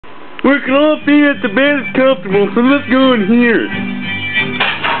We can all see that the bed is comfortable, so let's go in here.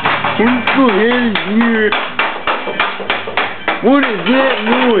 Let's go ahead in here. What is that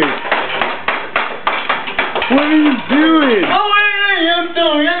noise? What are you doing? Oh, wait, I'm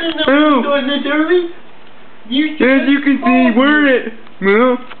sorry. I didn't know you were doing this early. As you can see, we're at,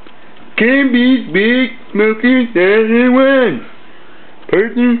 well, Can-Be's Big Smokin Dine.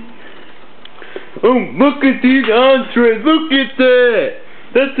 Person. Oh, look at these entrees. Look at that.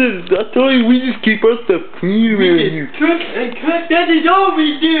 I told you, we just keep our stuff clean around here. That is all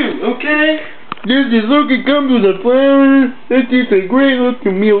we do, okay? This look, it comes with a flour. That's just a great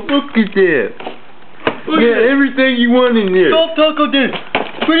looking meal. Look at that. Everything you want in there. Soft taco dinner.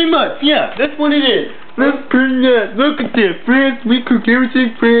 Pretty much, yeah. That's what it is. That's pretty nice. Look at that, fresh. We cook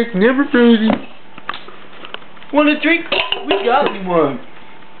everything fresh, never frozen. Want a drink? We got one.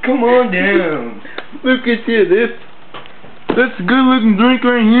 Come on down. Look at this. That's a good looking drink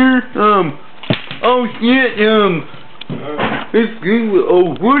right here. Oh shit, it's good.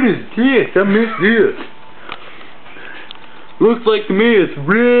 Oh, what is this? I missed this. Looks like to me it's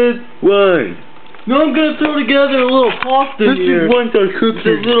red wine. No, I'm gonna throw together a little pasta here. This is one I cooked.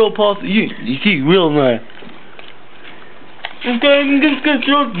 This little pasta. You see, real nice. Okay, I'm just gonna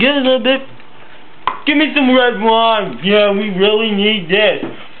throw it together a little bit. Give me some red wine. Yeah, we really need this.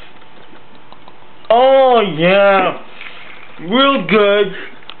 Oh yeah, real good.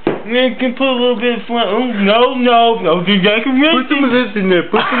 We can put a little bit of flat. Oh, no. Dude, I can really put some of this in there.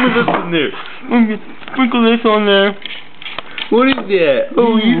 Put some of this in there. Sprinkle this on there. What is that?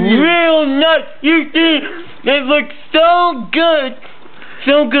 Oh, real nuts. You see, they look so good.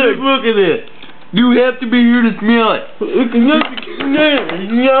 So good. Just look at it. You have to be here to smell it. Look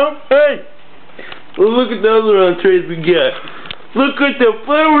hey. Well, look at the other entrees we got. Look at the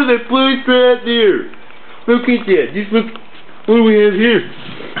flour that placed right there. Look at that. Just look. What do we have here?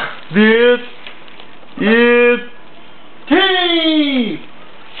 This is tea.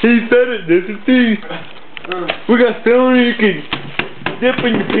 He said it. This is tea. We got celery you can dip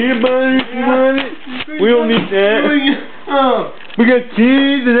in your peanut butter if you want it. We don't need that. We got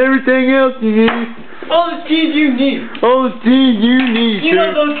cheese and everything else you need. All the cheese you need. All the cheese you need, You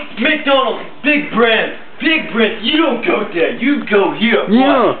know those McDonald's big brands. Big brands. You don't go there. You go here.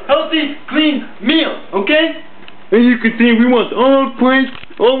 Yeah. Healthy, clean meal. Okay? And you can see we want all the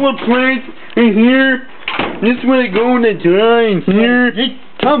plates in here. This way they go in the dry in here. They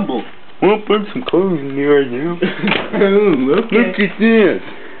tumble. We'll put some clothes in there right now. Okay. Look at this.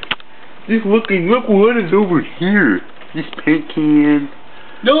 Look what is over here. This paint can.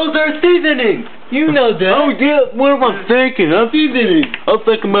 Those are seasonings. You know that. Oh yeah, what am I thinking? Seasoning. I was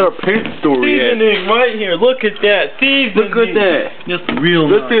thinking about a paint store. Seasoning right here. Look at that. Seasoning. Look at that. Just real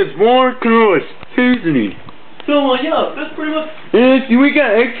nice. Look at this more crush. Seasoning. So yeah, that's pretty much. And we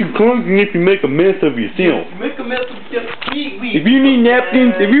got extra clothing if you make a mess of yourself. Make a mess of yourself. If you need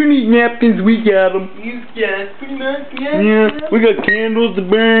napkins, we got them. Yeah, pretty much. Yeah. We got candles to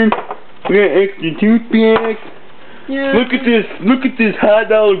burn. We got extra toothpicks. Yeah. Look at this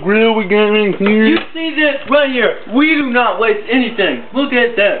 $100 grill we got in here. You see this right here? We do not waste anything. Look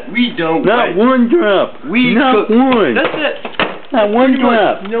at that. We don't. Not waste. one drop. Not one. That's it. Not one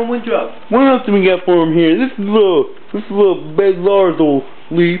drop. No one drop. What else do we got for him here? This is a little basil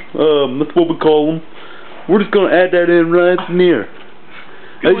leaf. That's what we call them. We're just gonna add that in right in there.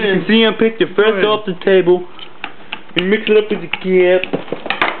 As you can see, I picked it fresh off the table. We mix it up with the cap.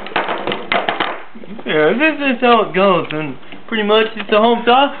 Yeah, this is how it goes, and pretty much it's the home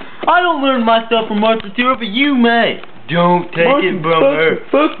sauce. I don't learn my stuff from Martha Stewart, but you may. Don't take it from her.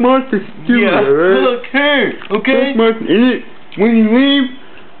 Fuck Martha Stewart, alright? Fuck her, okay? Fuck Martha. When you leave,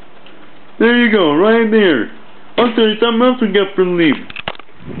 there you go, right there. I'll tell you something else we got for leaving.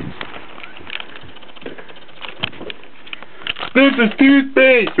 This is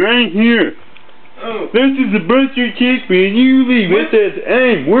toothpaste right here. Oh. This is to brush your teeth when you leave. It says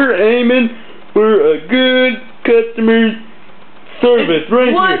aim. We're aiming for a good customer service right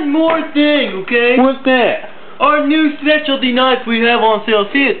here. One more thing, okay? What's that? Our new specialty knife we have on sale.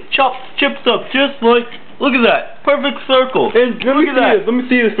 See, it chops chips up just like. Look at that. Perfect circle. And look at that. Let me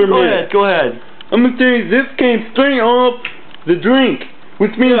see this for a minute. Go ahead. I'm going to tell you, this came straight off the drink,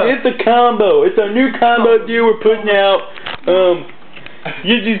 which means it's a combo. It's our new combo deal we're putting out.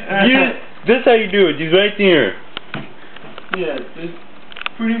 This how you do it. Just right there. Yeah, it's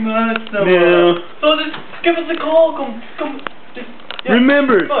pretty much. Yeah. So just give us a call. Come.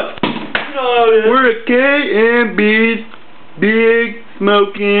 Remember, we're a K&B Big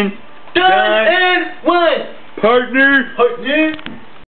Smokin Dine and Wine partner.